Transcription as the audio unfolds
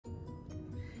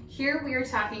Here we are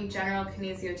talking general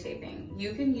kinesiotaping.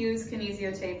 You can use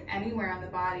kinesiotape anywhere on the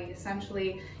body,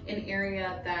 essentially an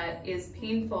area that is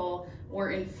painful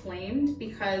or inflamed,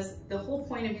 because the whole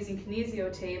point of using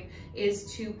kinesiotape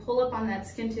is to pull up on that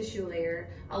skin tissue layer,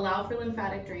 allow for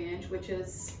lymphatic drainage, which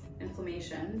is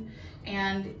inflammation,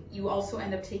 and you also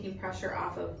end up taking pressure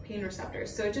off of pain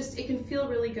receptors. So it can feel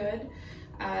really good.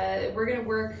 We're gonna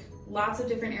work lots of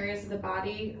different areas of the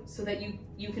body so that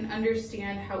you can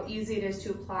understand how easy it is to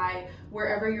apply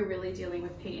wherever you're really dealing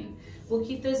with pain. We'll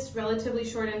keep this relatively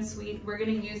short and sweet. We're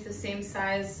gonna use the same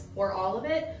size for all of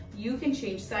it. You can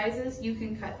change sizes, you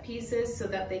can cut pieces so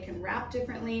that they can wrap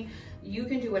differently. You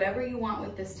can do whatever you want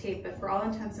with this tape, but for all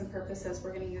intents and purposes,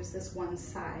 we're gonna use this one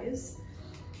size.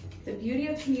 The beauty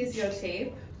of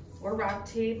kinesiotape, or rock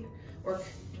tape, or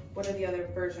what are the other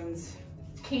versions?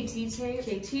 KT tape.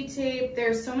 KT tape.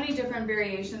 There's so many different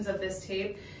variations of this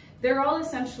tape. They're all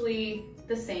essentially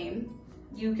the same.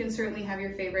 You can certainly have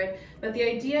your favorite, but the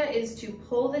idea is to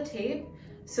pull the tape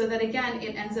so that, again,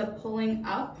 it ends up pulling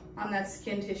up on that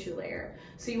skin tissue layer.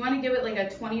 So you want to give it like a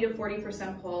 20 to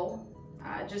 40% pull,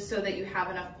 just so that you have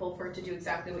enough pull for it to do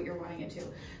exactly what you're wanting it to.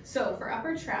 So for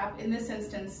upper trap, in this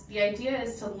instance, the idea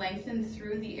is to lengthen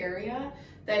through the area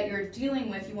that you're dealing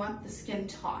with. You want the skin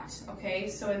taut, okay?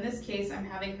 So in this case, I'm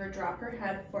having her drop her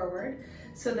head forward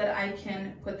so that I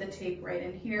can put the tape right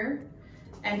in here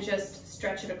and just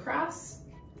stretch it across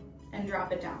and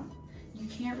drop it down. You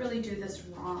can't really do this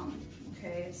wrong,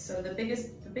 okay? So the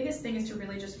biggest thing is to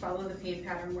really just follow the pain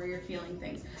pattern where you're feeling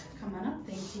things. Come on up,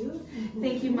 thank you.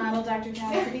 Thank you, model Dr.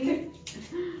 Cassidy.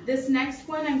 This next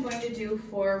one I'm going to do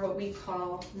for what we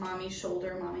call mommy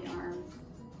shoulder, mommy arm.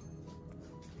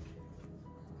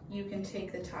 You can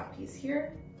take the top piece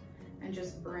here and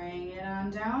just bring it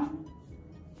on down.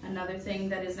 Another thing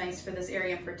that is nice for this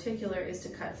area in particular is to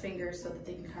cut fingers so that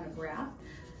they can kind of wrap.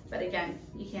 But again,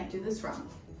 you can't do this wrong.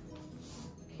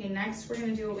 Okay, next we're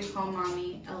gonna do what we call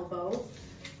mommy elbow.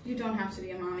 You don't have to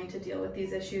be a mommy to deal with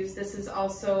these issues. This is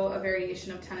also a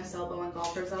variation of tennis elbow and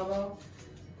golfer's elbow.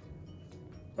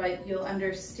 But you'll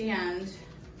understand,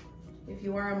 if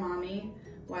you are a mommy,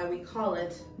 why we call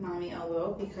it mommy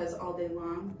elbow, because all day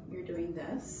long you're doing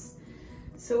this.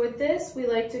 So with this, we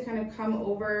like to kind of come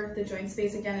over the joint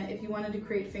space. Again, if you wanted to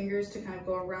create fingers to kind of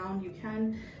go around, you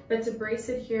can, but to brace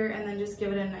it here and then just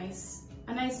give it a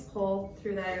nice pull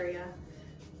through that area.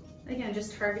 Again,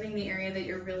 just targeting the area that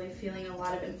you're really feeling a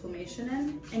lot of inflammation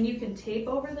in. And you can tape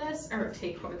over this,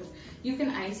 you can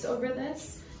ice over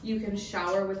this, you can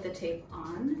shower with the tape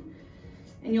on.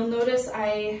 And you'll notice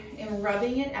I am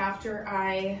rubbing it after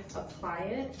I apply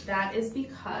it. That is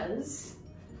because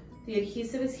the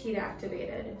adhesive is heat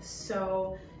activated.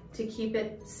 So to keep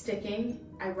it sticking,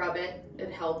 I rub it,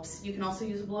 it helps. You can also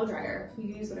use a blow dryer. You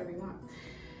can use whatever you want.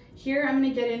 Here I'm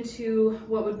gonna get into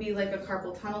what would be like a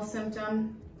carpal tunnel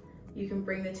symptom. You can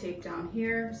bring the tape down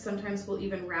here. Sometimes we'll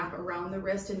even wrap around the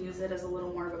wrist and use it as a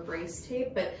little more of a brace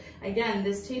tape. But again,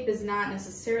 this tape is not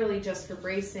necessarily just for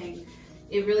bracing.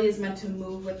 It really is meant to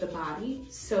move with the body,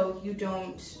 so you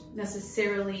don't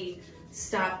necessarily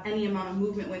stop any amount of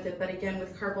movement with it. But again,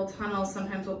 with carpal tunnel,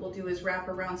 sometimes what we'll do is wrap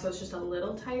around so it's just a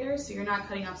little tighter, so you're not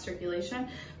cutting off circulation,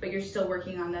 but you're still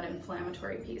working on that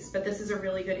inflammatory piece. But this is a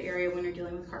really good area when you're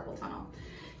dealing with carpal tunnel.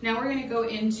 Now we're gonna go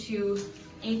into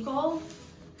ankle,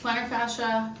 plantar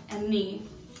fascia, and knee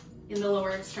in the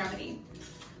lower extremity.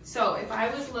 So if I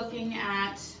was looking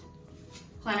at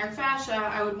plantar fascia,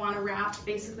 I would want to wrap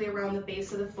basically around the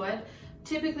base of the foot.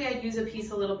 Typically I'd use a piece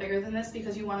a little bigger than this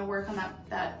because you want to work on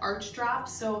that arch drop.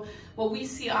 So what we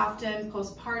see often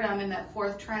postpartum in that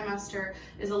 4th trimester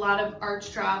is a lot of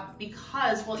arch drop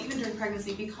because, well, even during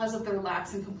pregnancy, because of the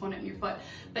relaxing component in your foot.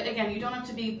 But again, you don't have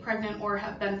to be pregnant or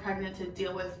have been pregnant to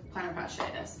deal with plantar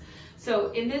fasciitis.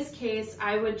 So in this case,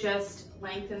 I would just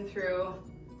lengthen through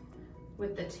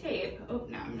with the tape. Oh,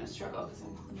 now I'm going to struggle because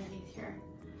I'm underneath here.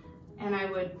 And I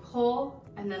would pull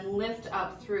and then lift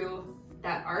up through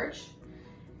that arch.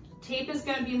 Tape is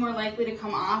going to be more likely to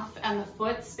come off on the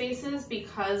foot spaces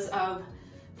because of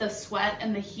the sweat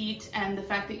and the heat and the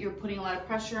fact that you're putting a lot of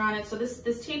pressure on it. So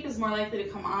this tape is more likely to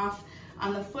come off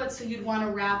on the foot, so you'd want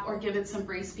to wrap or give it some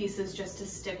brace pieces just to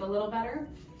stick a little better.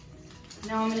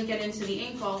 Now I'm going to get into the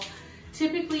ankle.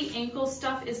 Typically ankle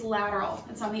stuff is lateral.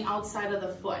 It's on the outside of the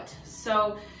foot.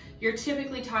 So you're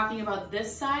typically talking about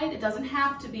this side. It doesn't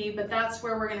have to be, but that's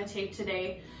where we're going to tape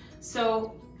today.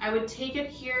 So I would take it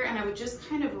here and I would just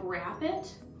kind of wrap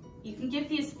it. You can give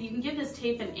this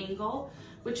tape an angle,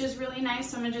 which is really nice.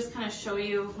 So I'm going to just kind of show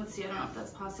you. Let's see, I don't know if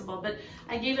that's possible, but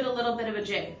I gave it a little bit of a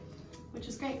J, which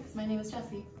is great because my name is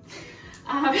Jessie.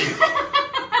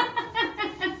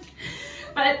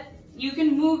 But you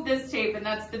can move this tape, and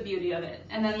that's the beauty of it.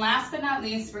 And then last but not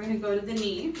least, we're gonna go to the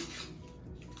knee.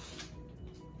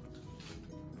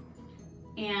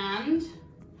 And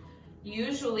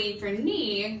usually for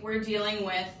knee, we're dealing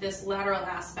with this lateral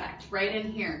aspect right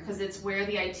in here because it's where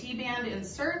the IT band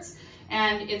inserts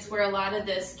and it's where a lot of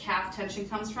this calf tension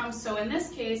comes from. So in this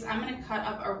case, I'm gonna cut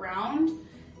up around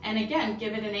and again,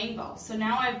 give it an angle. So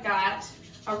now I've got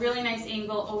a really nice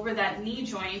angle over that knee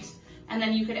joint, and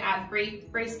then you could add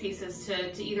brace pieces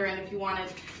to either end if you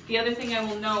wanted. The other thing I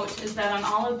will note is that on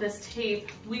all of this tape,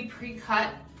 we pre-cut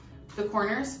the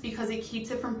corners because it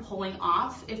keeps it from pulling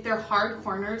off. If they're hard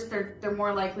corners, they're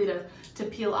more likely to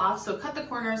peel off. So cut the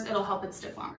corners, it'll help it stick longer.